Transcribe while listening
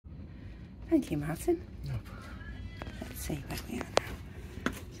Thank you, Martin. No. Let's see where we are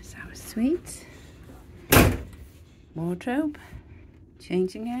now. This is our suite. Wardrobe.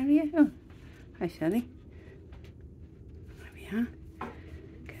 Changing area. Oh, hi Shelley. There we are.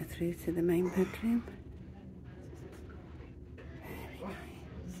 Go through to the main bedroom. Very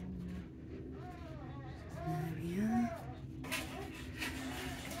nice. There we are.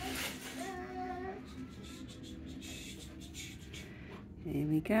 Here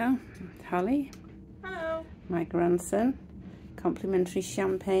we go. Holly. Hello. My grandson. Complimentary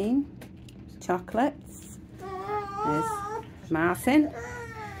champagne. Chocolates. There's Martin.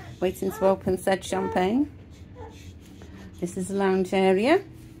 Waiting to open said champagne. This is the lounge area.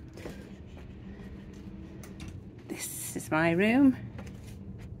 This is my room.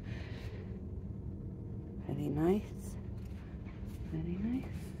 Very nice. Very nice.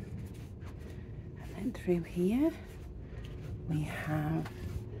 And then through here we have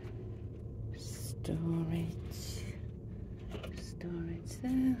storage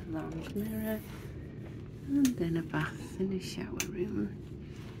there, long mirror, and then a bath and a shower room.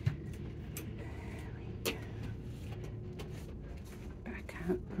 There we go. Back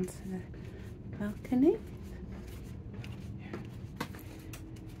out onto the balcony.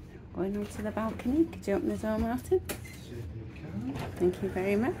 Going onto the balcony. Could you open the door, Martin? Thank you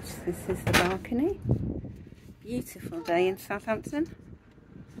very much. This is the balcony. Beautiful day in Southampton.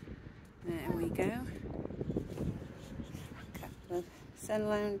 There we go. A couple of sun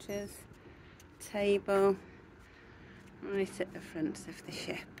lounges, table, right at the front of the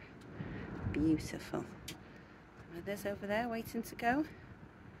ship. Beautiful. Others over there waiting to go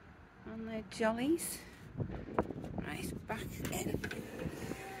on their jollies. Right, back in.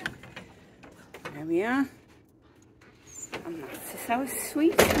 There we are. And this is our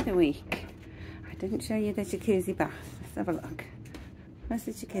suite for the week. I didn't show you the jacuzzi bath. Let's have a look. Where's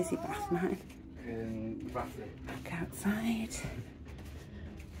the jacuzzi bath, mine? In the bathroom. Back outside.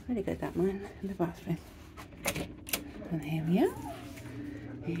 Really good, that one, in the bathroom. And here we are.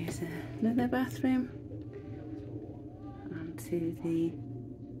 Here's another bathroom. Onto the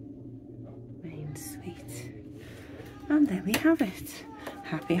main suite. And there we have it.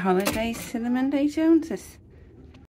 Happy holidays to the Monday Joneses.